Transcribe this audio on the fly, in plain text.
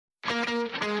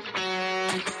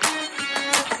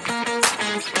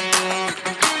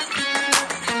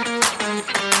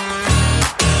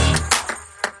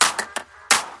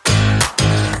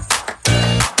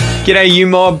G'day you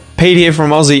mob, Pete here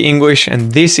from Aussie English,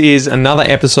 and this is another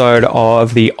episode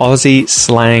of the Aussie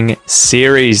Slang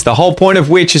series, the whole point of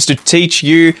which is to teach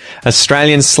you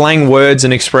Australian slang words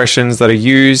and expressions that are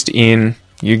used in,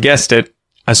 you guessed it,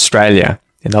 Australia,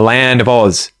 in the land of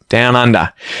Oz, down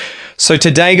under. So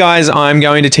today, guys, I'm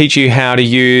going to teach you how to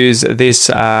use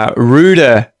this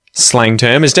ruder slang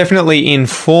term. It's definitely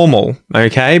informal,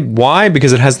 okay? Why?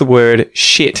 Because it has the word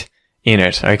shit in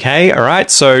it, okay? All right,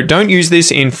 so don't use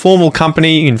this in formal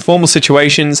company, in formal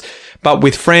situations, but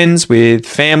with friends, with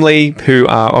family who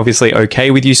are obviously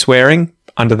okay with you swearing.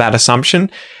 Under that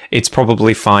assumption, it's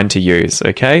probably fine to use,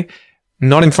 okay?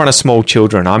 Not in front of small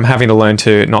children. I'm having to learn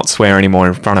to not swear anymore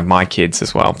in front of my kids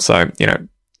as well. So,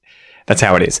 that's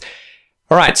how it is.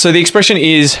 All right, so the expression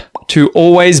is to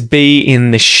always be in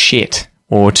the shit,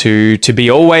 or to be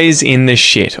always in the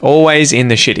shit, always in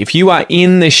the shit. If you are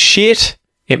in the shit,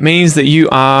 it means that you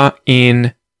are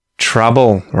in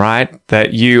trouble, right?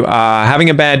 That you are having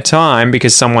a bad time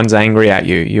because someone's angry at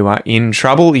you. You are in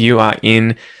trouble. You are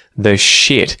in the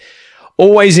shit.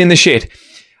 Always in the shit.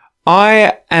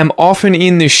 I am often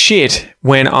in the shit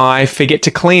when I forget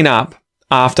to clean up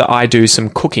after I do some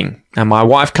cooking. And my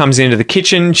wife comes into the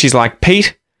kitchen. She's like,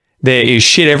 Pete, there is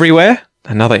shit everywhere.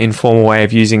 Another informal way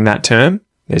of using that term.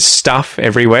 There's stuff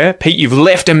everywhere. Pete, you've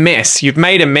left a mess. You've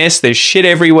made a mess. There's shit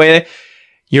everywhere.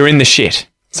 You're in the shit.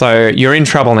 So you're in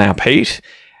trouble now, Pete.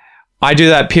 I do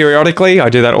that periodically. I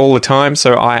do that all the time.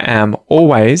 So I am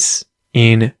always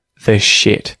in the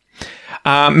shit.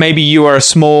 Maybe you are a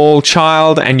small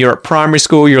child and you're at primary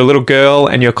school, you're a little girl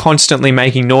and you're constantly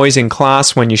making noise in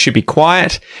class when you should be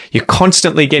quiet. You're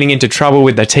constantly getting into trouble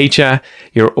with the teacher.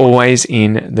 You're always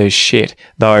in the shit.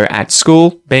 Though at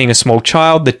school, being a small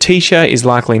child, the teacher is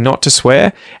likely not to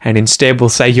swear and instead will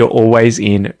say you're always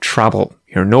in trouble.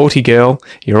 You're a naughty girl.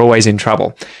 You're always in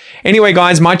trouble. Anyway,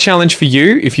 guys, my challenge for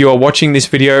you, if you are watching this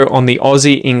video on the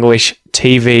Aussie English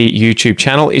TV YouTube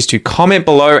channel, is to comment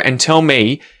below and tell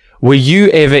me, were you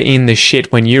ever in the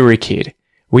shit when you were a kid?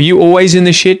 Were you always in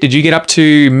the shit? Did you get up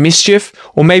to mischief?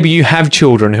 Or maybe you have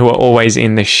children who are always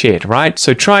in the shit, right?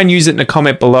 So try and use it in a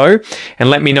comment below and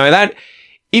let me know that.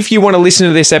 If you want to listen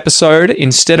to this episode,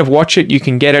 instead of watch it, you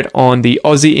can get it on the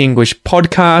Aussie English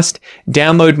podcast.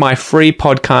 Download my free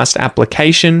podcast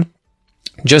application.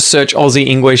 Just search Aussie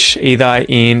English either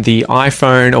in the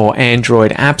iPhone or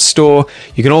Android App Store.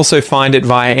 You can also find it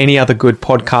via any other good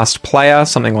podcast player,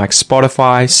 something like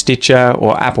Spotify, Stitcher,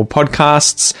 or Apple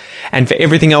Podcasts. And for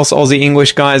everything else Aussie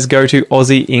English, guys, go to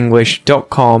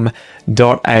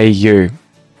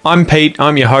aussieenglish.com.au. I'm Pete,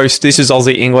 I'm your host. This is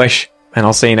Aussie English, and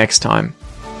I'll see you next time.